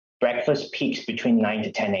breakfast peaks between 9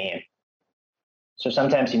 to 10 a.m. So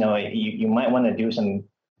sometimes, you might want to do some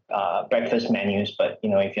breakfast menus, but,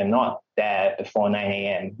 if you're not there before 9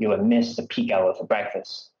 a.m., you will miss the peak hour for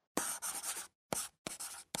breakfast.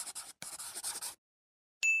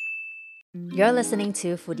 You're listening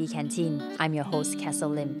to Foodie Canteen. I'm your host,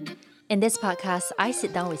 Castle Lim. In this podcast, I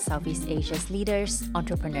sit down with Southeast Asia's leaders,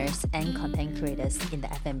 entrepreneurs, and content creators in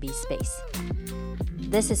the F&B space.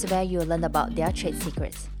 This is where you'll learn about their trade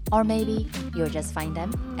secrets, or maybe you'll just find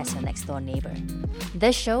them as your next door neighbor.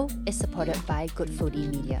 This show is supported by Good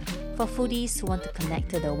Foodie Media. For foodies who want to connect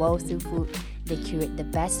to the world through food, they curate the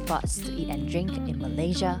best spots to eat and drink in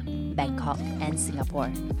Malaysia, Bangkok, and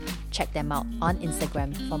Singapore. Check them out on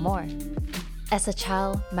Instagram for more. As a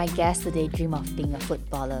child, my guest today dreamed of being a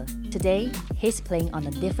footballer. Today, he's playing on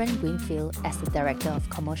a different green field as the Director of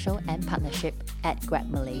Commercial and Partnership at Grab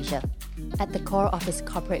Malaysia. At the core of his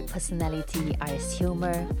corporate personality are his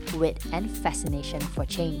humor, wit, and fascination for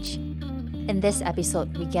change. In this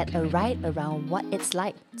episode, we get a ride around what it's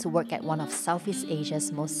like to work at one of Southeast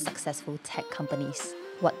Asia's most successful tech companies,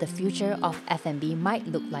 what the future of F&B might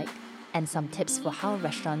look like, and some tips for how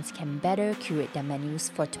restaurants can better curate their menus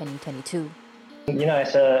for 2022.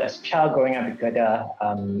 As a child growing up in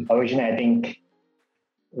Kedah, originally I think,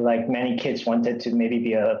 like many kids, wanted to maybe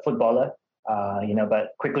be a footballer, but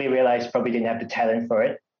quickly realized probably didn't have the talent for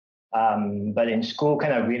it. But in school,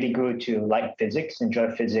 kind of really grew to like physics, enjoy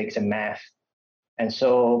physics and math. And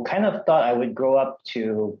so kind of thought I would grow up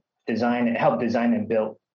to help design and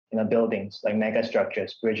build, buildings like mega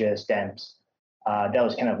structures, bridges, dams. That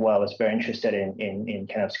was kind of what I was very interested in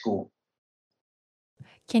kind of school.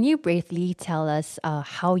 Can you briefly tell us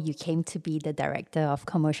how you came to be the Director of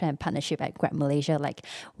Commercial and Partnership at Grab Malaysia? Like,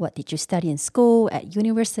 what did you study in school, at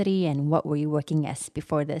university, and what were you working as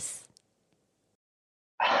before this?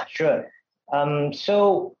 Sure.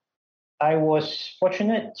 So I was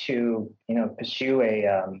fortunate to, pursue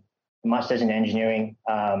a master's in engineering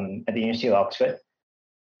at the University of Oxford,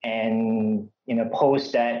 and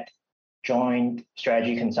post that joined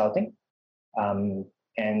strategy consulting.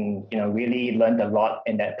 And really learned a lot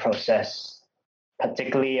in that process,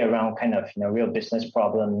 particularly around kind of real business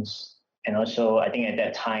problems. And also, I think at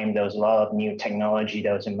that time there was a lot of new technology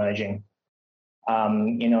that was emerging.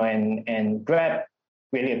 And Grab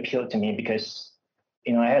really appealed to me because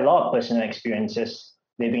I had a lot of personal experiences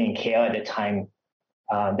living in KL at the time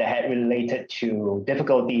that had related to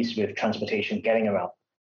difficulties with transportation, getting around.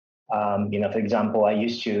 For example, I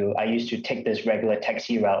used to take this regular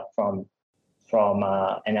taxi route from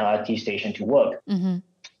an LRT station to work. Mm-hmm. And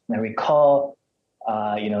I recall,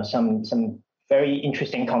 some very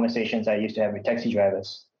interesting conversations I used to have with taxi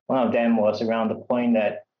drivers. One of them was around the point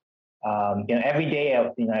that, every day,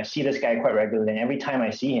 I see this guy quite regularly, and every time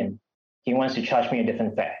I see him, he wants to charge me a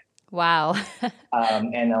different fare. Wow.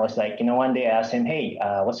 And I was like, one day I asked him, hey,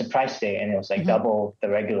 what's the price today? And it was like double the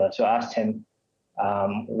regular. So I asked him,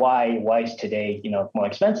 why is today, more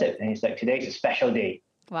expensive? And he's like, today's a special day.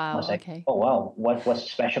 Wow. I was like, okay. oh, wow, what's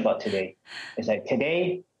special about today? It's like,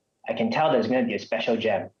 today, I can tell there's going to be a special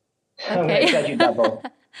jam. So I'm going to charge you double.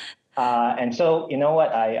 And so, you know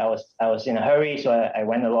what? I was in a hurry, so I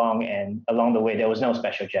went along, and along the way, there was no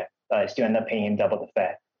special jam. But I still ended up paying him double the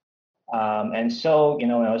fare. And so,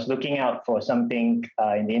 when I was looking out for something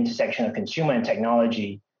in the intersection of consumer and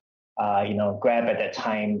technology, Grab at that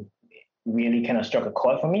time really kind of struck a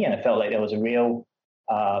chord for me. And I felt like there was a real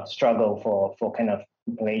struggle for kind of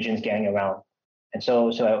Malaysians getting around. And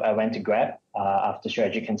so I went to Grab after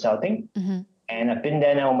strategy consulting. Mm-hmm. And I've been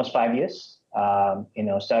there now almost 5 years.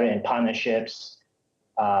 Started in partnerships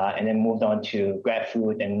and then moved on to Grab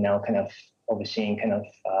Food, and now kind of overseeing kind of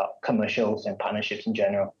commercials and partnerships in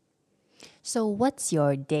general. So what's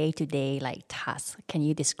your day-to-day task? Can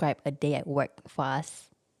you describe a day at work for us?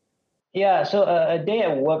 Yeah, so a day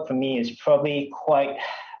at work for me is probably quite,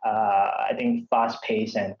 I think,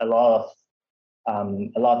 fast-paced, and a lot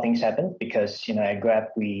of things happen because at Grab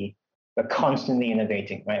we're constantly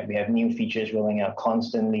innovating, right? We have new features rolling out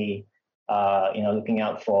constantly. Looking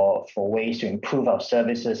out for ways to improve our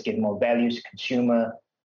services, give more value to consumer,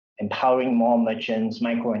 empowering more merchants,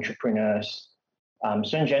 micro entrepreneurs.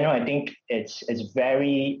 So in general, I think it's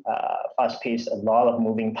very fast-paced, a lot of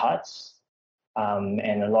moving parts,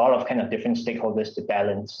 and a lot of kind of different stakeholders to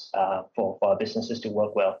balance for our businesses to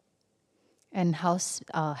work well. And how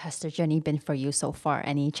has the journey been for you so far?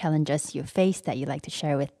 Any challenges you faced that you'd like to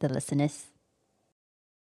share with the listeners?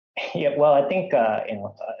 Yeah, well, I think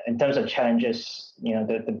in terms of challenges,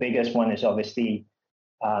 the biggest one is obviously,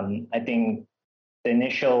 I think, the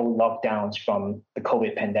initial lockdowns from the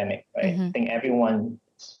COVID pandemic, right? Mm-hmm. I think everyone's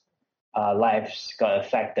lives got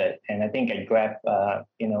affected. And I think at Grab,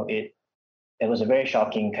 it was a very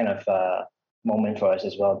shocking kind of moment for us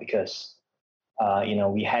as well because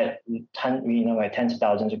we had tens of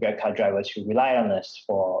thousands of Grab car drivers who relied on us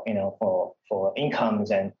for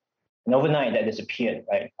incomes, and overnight that disappeared,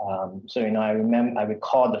 right? I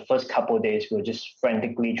recall the first couple of days we were just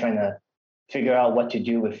frantically trying to figure out what to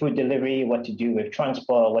do with food delivery, what to do with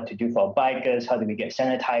transport, what to do for bikers, how do we get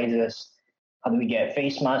sanitizers, how do we get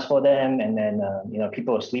face masks for them, and then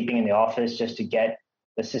people were sleeping in the office just to get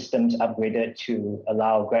the systems upgraded to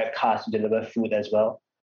allow Grab cars to deliver food as well.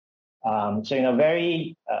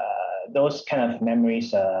 Very those kind of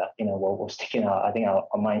memories, will stick in our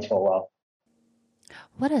minds for a while.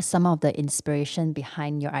 What are some of the inspiration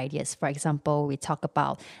behind your ideas? For example, we talk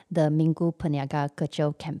about the Minggu Peniaga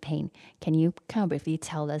Kecil campaign. Can you kind of briefly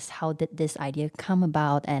tell us how did this idea come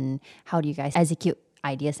about and how do you guys execute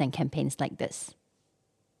ideas and campaigns like this?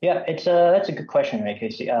 Yeah, that's a good question, right,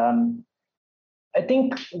 Casey? I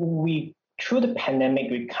think through the pandemic,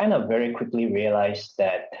 we kind of very quickly realized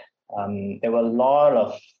that there were a lot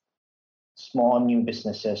of small new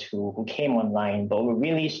businesses who came online, but were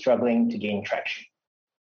really struggling to gain traction,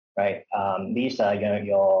 right? These are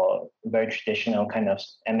your very traditional kind of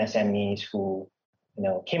MSMEs who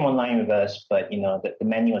came online with us, but the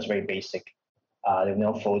menu was very basic. There were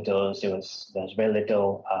no photos. There was very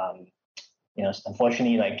little.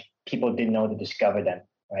 Unfortunately, like people didn't know to discover them,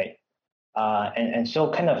 right? And so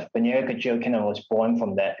kind of Peniaga Kecil kind of was born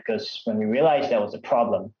from that, because when we realized that was a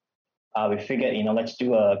problem, we figured, let's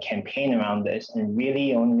do a campaign around this and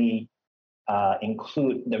really only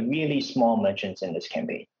include the really small merchants in this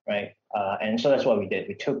campaign, right? And so that's what we did.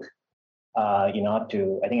 We took, up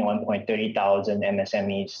to, I think at one point, 30,000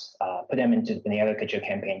 MSMEs, put them into the Peniaga Kecil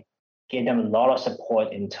campaign, gave them a lot of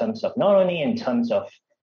support in terms of, not only in terms of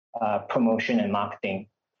promotion and marketing,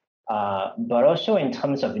 but also in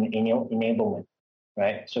terms of enablement,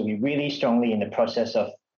 right? So we really strongly, in the process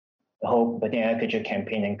of the whole Peniaga Kecil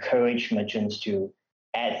campaign, encourage merchants to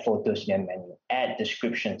add photos to their menu, add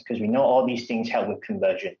descriptions, because we know all these things help with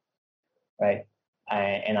conversion, right?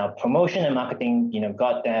 And our promotion and marketing,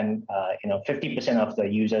 got them, 50% of the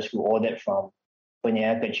users who ordered from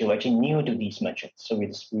Peniaga Kecil were actually new to these merchants. So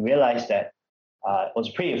we realized that it was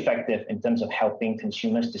pretty effective in terms of helping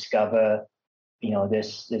consumers discover,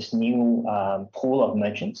 this new pool of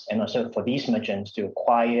merchants, and also for these merchants to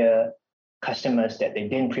acquire customers that they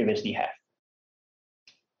didn't previously have.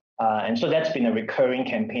 And so that's been a recurring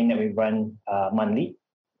campaign that we run monthly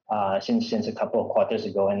since a couple of quarters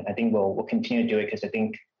ago, and I think we'll continue to do it because I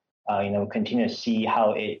think we'll continue to see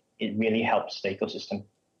how it really helps the ecosystem.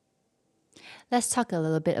 Let's talk a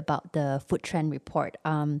little bit about the Food Trend Report.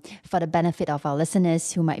 For the benefit of our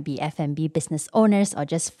listeners who might be F&B business owners or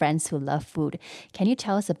just friends who love food, can you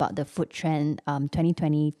tell us about the Food Trend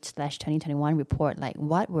 2020/2021 report? Like,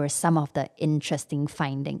 what were some of the interesting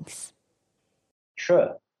findings?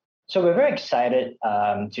 Sure. So we're very excited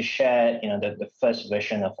to share, the first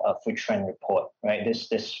version of our Food Trend Report, right? This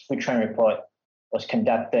Food Trend Report was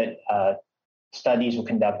conducted. Studies were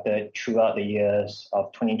conducted throughout the years of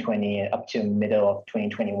 2020 and up to middle of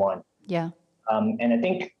 2021. Yeah. And I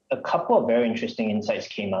think a couple of very interesting insights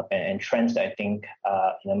came up and trends that I think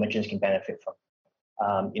merchants can benefit from.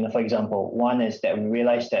 For example, one is that we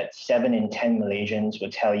realized that 7 in 10 Malaysians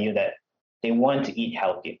will tell you that they want to eat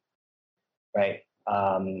healthier, right?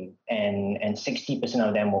 And 60%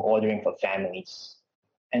 of them were ordering for families.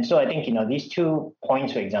 And so I think these 2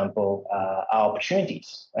 points, for example, are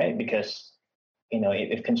opportunities, right? Because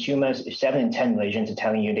if 7 in 10 Malaysians are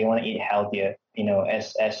telling you they want to eat healthier,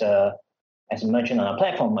 as a merchant on a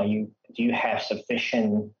platform, do you have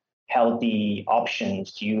sufficient healthy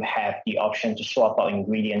options? Do you have the option to swap out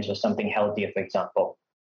ingredients for something healthier, for example?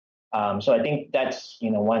 So I think that's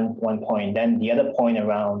one point. Then the other point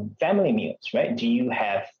around family meals, right? Do you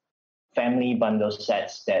have family bundle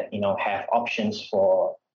sets that have options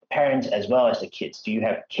for parents as well as the kids? Do you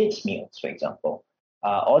have kids meals, for example?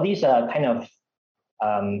 All these are kind of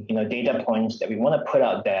data points that we want to put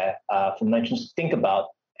out there for merchants to think about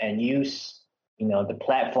and use, the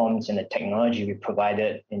platforms and the technology we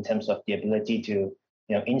provided in terms of the ability to,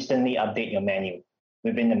 instantly update your menu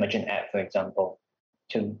within the merchant app, for example,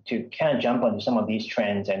 to kind of jump onto some of these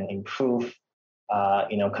trends and improve,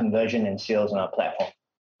 conversion and sales on our platform.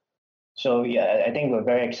 So yeah, I think we're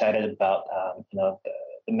very excited about,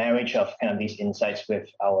 the marriage of kind of these insights with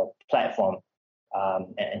our platform.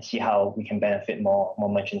 And see how we can benefit more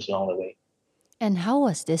merchants along the way. And how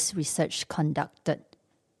was this research conducted?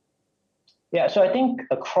 Yeah, so I think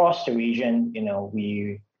across the region,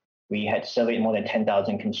 we had surveyed more than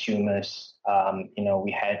 10,000 consumers.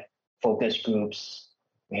 We had focus groups.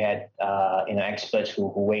 We had experts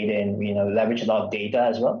who weighed in. We leveraged a lot of data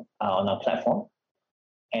as well on our platform,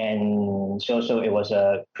 and so it was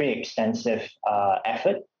a pretty extensive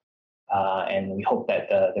effort, and we hope that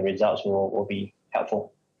the results will be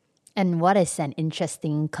helpful. And what is an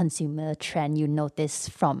interesting consumer trend you notice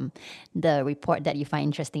from the report that you find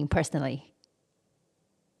interesting personally?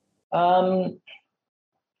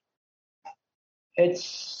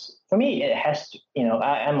 It's, for me, it has to,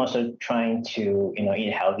 I'm also trying to,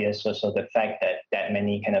 eat healthier. So the fact that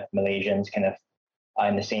many kind of Malaysians kind of are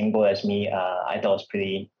in the same boat as me, I thought was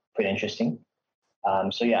pretty interesting.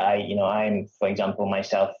 So yeah, I'm, for example,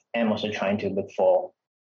 myself, am also trying to look for,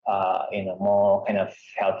 more kind of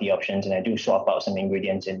healthy options, and I do swap out some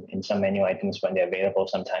ingredients in some menu items when they're available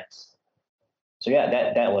sometimes. So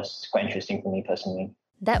yeah, that was quite interesting for me personally.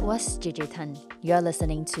 That was JJ Tan. You're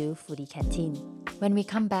listening to Foodie Canteen. When we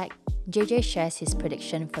come back, JJ shares his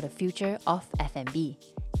prediction for the future of F&B,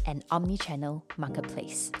 an omni-channel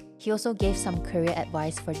marketplace. He also gave some career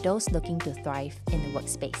advice for those looking to thrive in the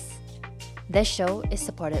workspace. This show is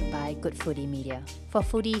supported by Good Foodie Media. For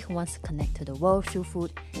foodie who wants to connect to the world through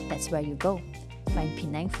food, that's where you go. Find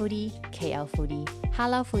Penang Foodie, KL Foodie,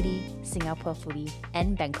 Halal Foodie, Singapore Foodie,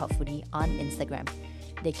 and Bangkok Foodie on Instagram.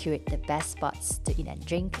 They curate the best spots to eat and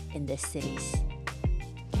drink in these cities.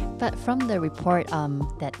 But from the report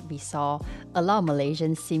that we saw, a lot of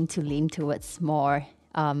Malaysians seem to lean towards more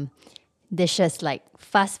dishes like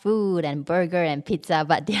fast food and burger and pizza,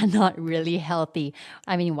 but they are not really healthy.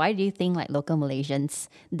 I mean, why do you think like local Malaysians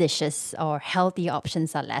dishes or healthy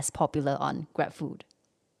options are less popular on GrabFood?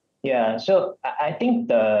 Yeah, so I think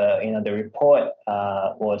the report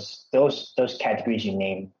was those categories you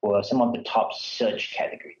named were some of the top search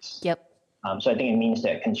categories. Yep. So I think it means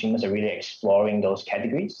that consumers are really exploring those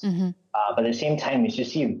categories. Mm-hmm. But at the same time, you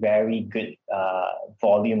see very good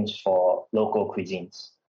volumes for local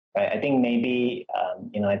cuisines. Right? I think maybe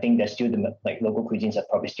I think there's still local cuisines are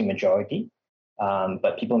probably still majority,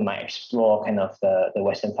 but people might explore kind of the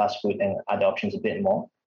Western fast food and other options a bit more.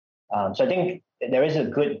 So I think there is a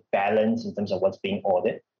good balance in terms of what's being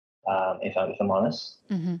ordered, if I'm honest.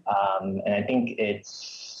 Mm-hmm. And I think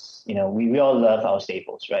it's, we all love our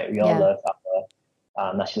staples, right? We all love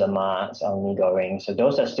our nasi lemak, our mee goreng. So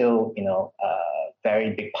those are still, a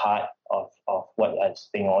very big part of what is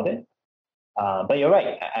being ordered. But you're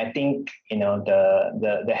right. I think,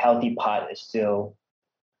 the healthy part is still,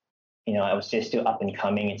 I would say still up and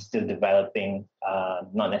coming. It's still developing,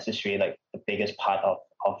 not necessarily like the biggest part of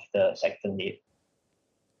the sector need.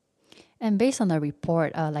 And based on the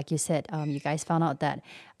report, like you said, you guys found out that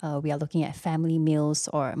we are looking at family meals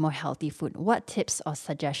or more healthy food. What tips or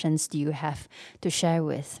suggestions do you have to share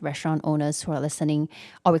with restaurant owners who are listening,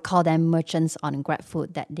 or we call them merchants on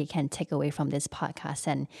GrabFood, that they can take away from this podcast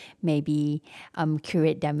and maybe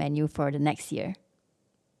curate their menu for the next year?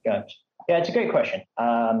 Gotcha. Yeah, it's a great question.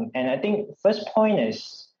 And I think first point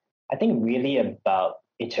is, I think really about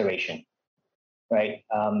iteration. Right,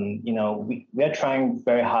 we are trying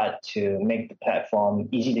very hard to make the platform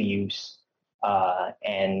easy to use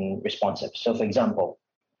and responsive. So, for example,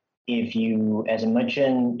 if you, as a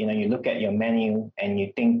merchant, you look at your menu and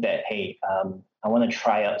you think that, hey, I want to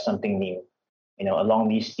try out something new, along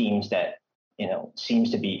these themes that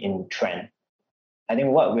seems to be in trend. I think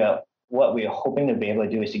what we're hoping to be able to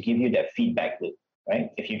do is to give you that feedback loop,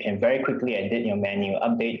 right? If you can very quickly edit your menu,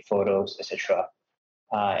 update photos, etc.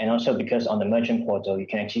 And also because on the merchant portal, you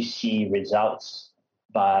can actually see results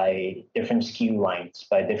by different SKU lines,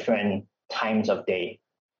 by different times of day,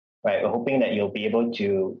 right? We're hoping that you'll be able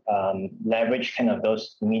to leverage kind of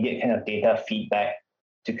those immediate kind of data feedback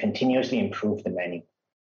to continuously improve the menu,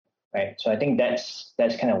 right? So I think that's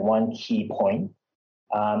kind of one key point.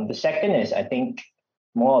 The second is, I think,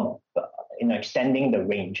 more extending the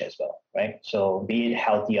range as well, right? So be it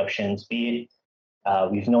healthy options, be it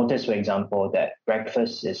we've noticed, for example, that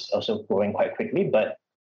breakfast is also growing quite quickly, but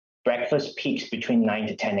breakfast peaks between 9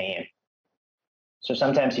 to 10 a.m. So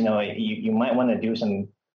sometimes, you might want to do some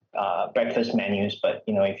breakfast menus, but,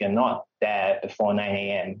 if you're not there before 9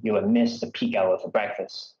 a.m., you will miss the peak hour for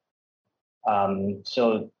breakfast.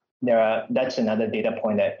 So that's another data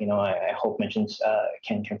point that, I hope merchants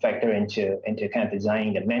can factor into kind of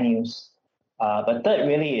designing the menus. But third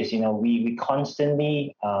really is, we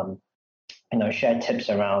constantly share tips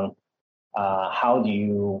around how do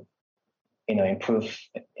you, improve,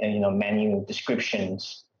 menu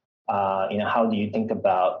descriptions. How do you think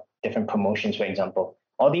about different promotions, for example?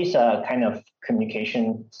 All these are kind of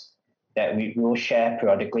communications that we will share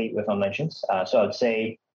periodically with our merchants. So I would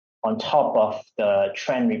say, on top of the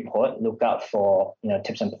trend report, look out for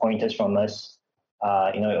tips and pointers from us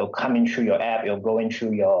It'll come in through your app. It'll go in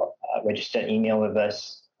through your registered email with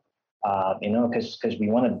us. Because we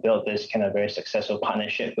want to build this kind of very successful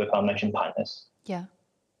partnership with our merchant partners. Yeah.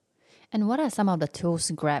 And what are some of the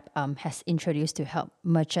tools Grab has introduced to help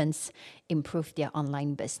merchants improve their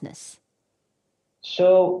online business?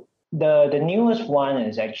 So the newest one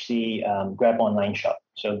is actually Grab Online Shop.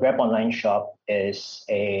 So Grab Online Shop is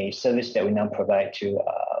a service that we now provide to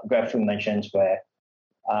GrabFood merchants where,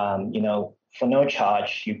 for no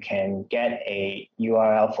charge, you can get a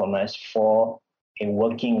URL from us for a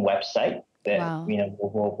working website that Wow.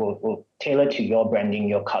 will tailor to your branding,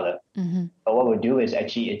 your color. Mm-hmm. But what we'll do is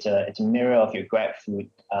actually it's a mirror of your GrabFood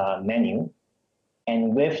menu,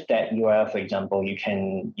 and with that URL, for example, you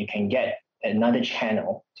can get another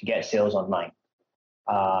channel to get sales online.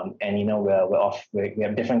 And we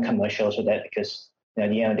have different commercials for that because at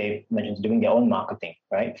the end of the day, merchants doing their own marketing,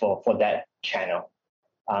 right, for that channel.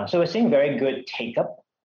 So we're seeing very good take up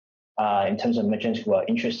in terms of merchants who are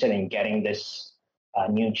interested in getting this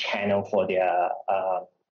new channel for their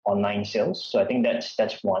online sales. So I think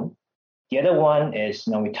that's one. The other one is,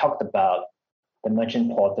 we talked about the merchant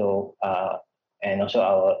portal and also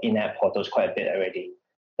our in-app portals quite a bit already.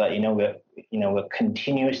 But we're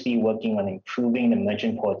continuously working on improving the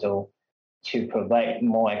merchant portal to provide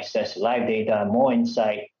more access to live data, more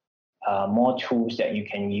insight, more tools that you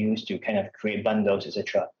can use to kind of create bundles,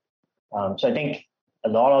 etc. So I think a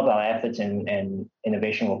lot of our efforts and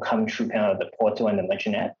innovation will come through kind of the portal and the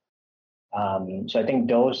merchant app. So I think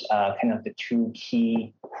those are kind of the two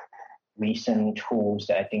key recent tools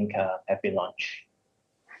that I think have been launched.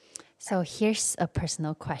 So here's a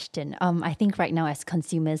personal question. I think right now as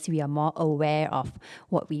consumers, we are more aware of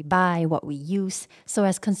what we buy, what we use. So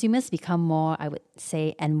as consumers become more, I would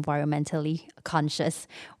say, environmentally conscious,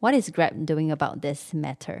 what is Grab doing about this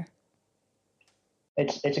matter?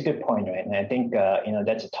 It's a good point, right? And I think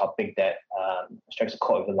that's a topic that strikes a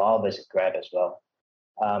chord with a lot of us at Grab as well.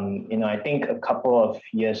 I think a couple of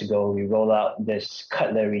years ago we rolled out this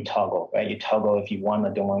cutlery toggle, right? You toggle if you want or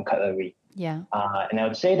don't want cutlery. Yeah. And I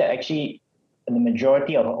would say that actually the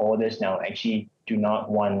majority of orders now actually do not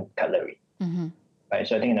want cutlery. Mm-hmm. Right?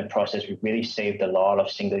 So I think in the process we've really saved a lot of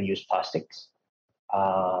single-use plastics.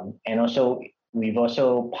 And also we've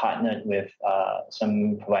also partnered with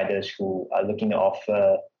some providers who are looking to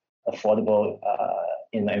offer affordable,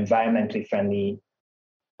 environmentally friendly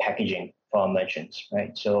packaging for our merchants,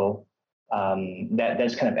 right? So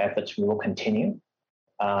that's kind of efforts we will continue.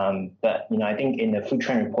 But I think in the food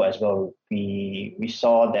trend report as well, we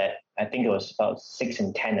saw that I think it was about 6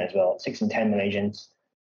 in 10 as well. 6 in 10 Malaysians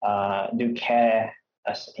do care,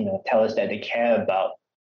 tell us that they care about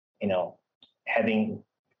having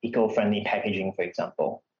eco-friendly packaging, for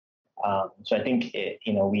example. So I think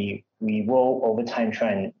we will over time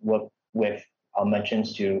try and work with our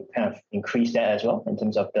merchants to kind of increase that as well in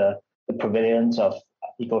terms of the prevalence of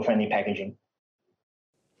eco-friendly packaging.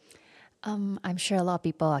 I'm sure a lot of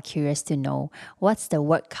people are curious to know what's the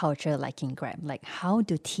work culture like in Grab? Like, how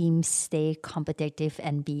do teams stay competitive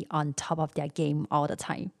and be on top of their game all the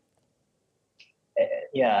time?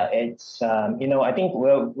 Yeah, it's I think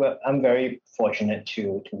I'm very fortunate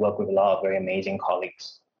to work with a lot of very amazing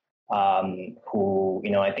colleagues who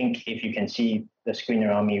I think if you can see the screen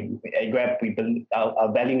around me at Grab,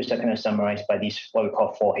 our values are kind of summarized by these what we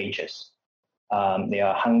call 4 H's. They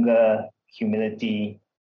are hunger, humility,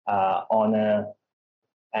 honor,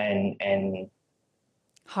 and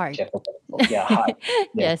Heart. Yeah, heart.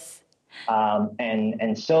 Yes.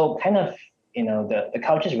 And so kind of the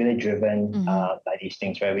culture is really driven by these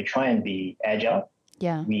things, right? We try and be agile.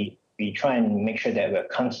 Yeah. We try and make sure that we're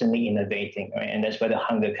constantly innovating, right? And that's where the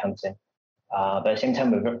hunger comes in. But at the same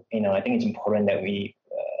time, I think it's important that we're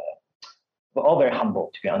all very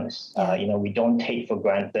humble, to be honest. Yeah. We don't take for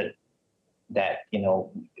granted that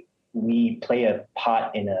we play a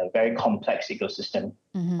part in a very complex ecosystem,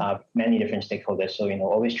 many different stakeholders. So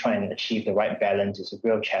always try and achieve the right balance is a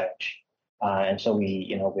real challenge. And so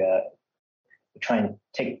we try and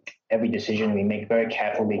take every decision we make very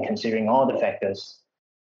carefully, considering all the factors.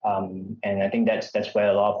 And I think that's where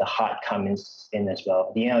a lot of the heart comes in as well.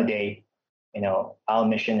 At the end of the day, our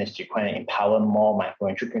mission is to kind of empower more micro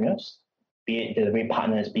entrepreneurs, be it delivery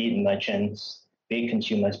partners, be it merchants, be it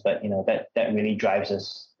consumers. But that really drives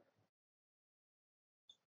us.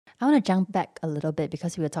 I want to jump back a little bit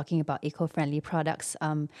because we were talking about eco-friendly products.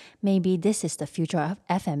 Maybe this is the future of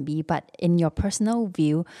F&B, but in your personal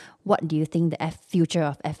view, what do you think the future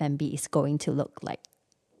of F&B is going to look like?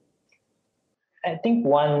 I think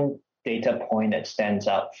one data point that stands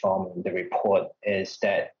out from the report is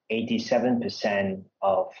that 87%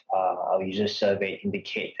 of our users surveyed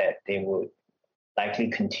indicate that they would likely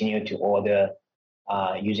continue to order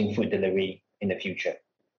using food delivery in the future.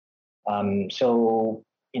 So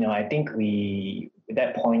I think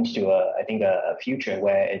that points to a future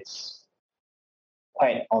where it's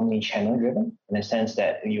quite omni-channel driven, in the sense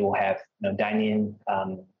that you will have dine-in,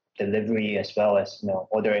 delivery, as well as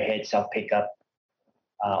order ahead, self pickup.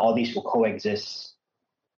 All these will coexist.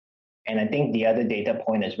 And I think the other data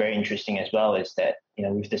point that's very interesting as well is that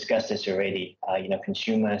we've discussed this already.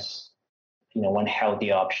 Consumers want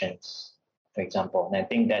healthy options, for example, and I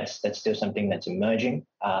think that's still something that's emerging.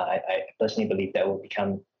 I personally believe that will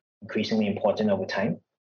become increasingly important over time.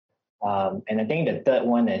 And I think the third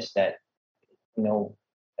one is that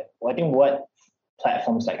I think what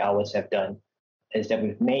platforms like ours have done is that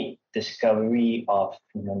we've made discovery of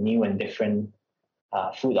new and different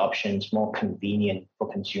food options more convenient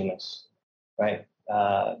for consumers, right?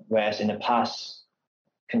 Whereas in the past,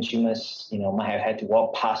 consumers might have had to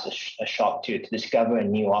walk past a shop to discover a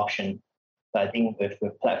new option. But I think with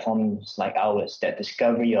platforms like ours, that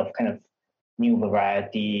discovery of kind of new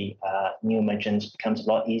variety, new merchants becomes a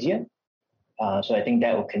lot easier. So I think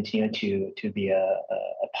that will continue to be a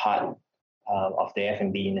part of the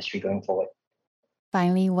F&B industry going forward.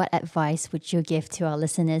 Finally, what advice would you give to our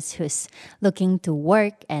listeners who's looking to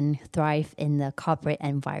work and thrive in the corporate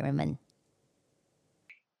environment?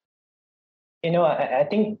 I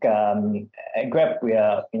think at Grab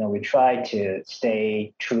we try to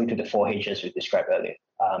stay true to the 4 H's we described earlier.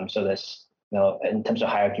 So there's in terms of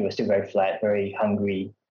hierarchy, we're still very flat, very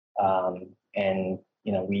hungry, and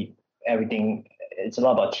everything. It's a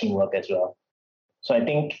lot about teamwork as well. So I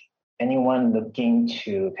think anyone looking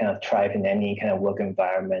to kind of thrive in any kind of work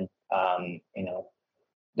environment,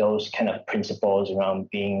 those kind of principles around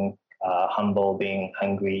being humble, being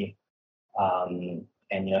hungry, and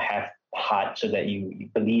have heart, so that you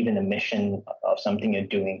believe in the mission of something you're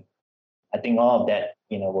doing. I think all of that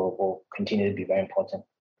will continue to be very important.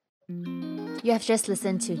 You have just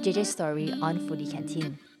listened to JJ's story on Foodie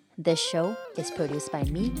Canteen. This show is produced by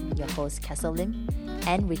me, your host Castle Lim,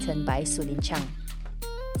 and written by Sulin Chang.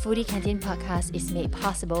 Foodie Canteen podcast is made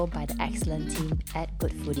possible by the excellent team at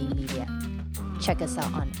Good Foodie Media. Check us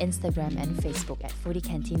out on Instagram and Facebook at Foodie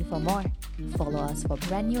Canteen for more. Follow us for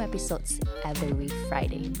brand new episodes every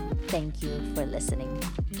Friday. Thank you for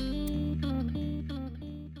listening.